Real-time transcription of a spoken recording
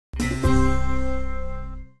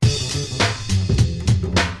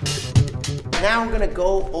Now we're gonna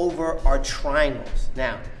go over our triangles.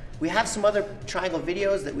 Now, we have some other triangle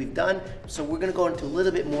videos that we've done, so we're gonna go into a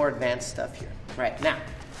little bit more advanced stuff here. Right, now,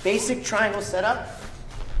 basic triangle setup.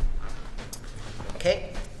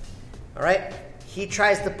 Okay, all right. He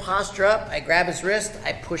tries to posture up, I grab his wrist,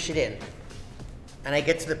 I push it in, and I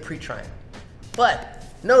get to the pre-triangle. But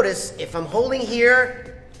notice, if I'm holding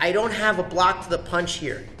here, I don't have a block to the punch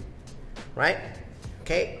here, right?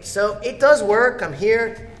 Okay, so it does work, I'm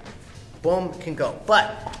here, boom, can go.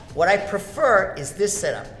 But what I prefer is this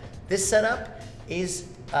setup. This setup is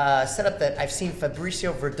a setup that I've seen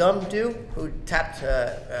Fabricio Werdum do, who tapped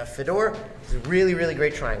Fedor. It's a really, really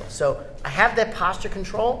great triangle. So I have that posture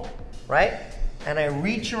control, right? And I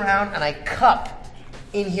reach around and I cup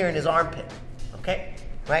in here in his armpit, okay?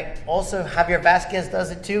 Right? Also, Javier Vasquez does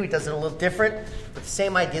it too. He does it a little different, but the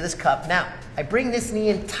same idea, this cup. Now, I bring this knee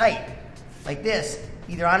in tight, like this,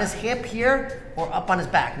 either on his hip here or up on his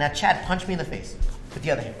back. Now, Chad, punch me in the face with the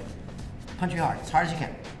other hand. Punch me hard as you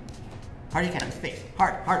can. Hard as you can, in his face.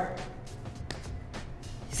 Hard, harder.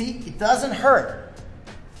 See, it doesn't hurt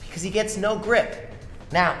because he gets no grip.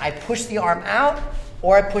 Now, I push the arm out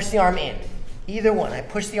or I push the arm in. Either one. I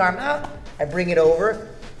push the arm out, I bring it over,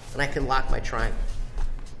 and I can lock my triangle,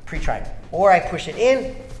 pre-triangle. Or I push it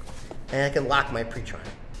in, and I can lock my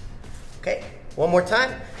pre-triangle. Okay, one more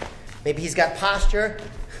time. Maybe he's got posture.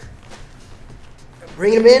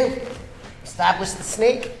 Bring him in, establish the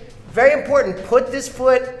snake. Very important, put this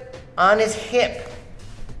foot on his hip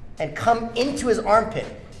and come into his armpit.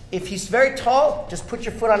 If he's very tall, just put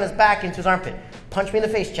your foot on his back into his armpit. Punch me in the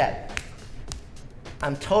face, Chad.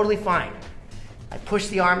 I'm totally fine. I push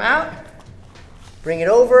the arm out, bring it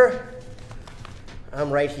over,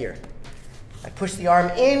 I'm right here. I push the arm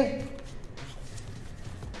in,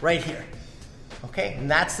 right here. Okay,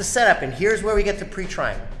 and that's the setup, and here's where we get to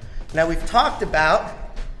pre-triangle. Now we've talked about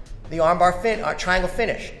the armbar our triangle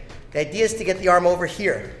finish. The idea is to get the arm over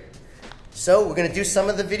here. So we're gonna do some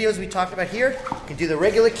of the videos we talked about here. You can do the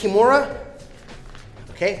regular kimura,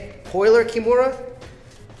 okay, poiler kimura,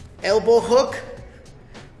 elbow hook,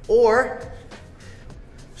 or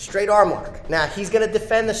straight arm lock. Now he's gonna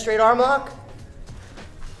defend the straight arm lock.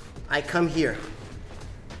 I come here,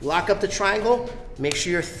 lock up the triangle, make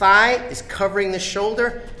sure your thigh is covering the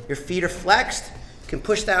shoulder, your feet are flexed. You can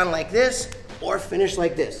push down like this, or finish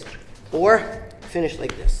like this, or finish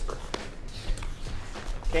like this.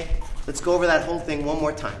 Okay, let's go over that whole thing one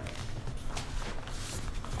more time.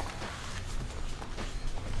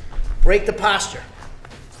 Break the posture.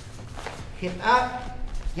 Hip out,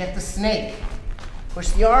 get the snake.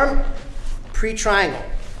 Push the arm, pre-triangle.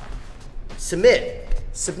 Submit,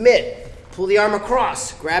 submit. Pull the arm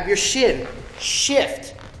across, grab your shin,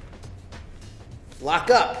 shift. Lock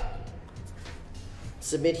up.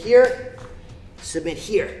 Submit here, submit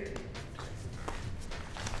here.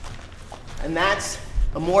 And that's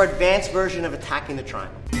a more advanced version of attacking the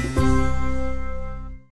triangle.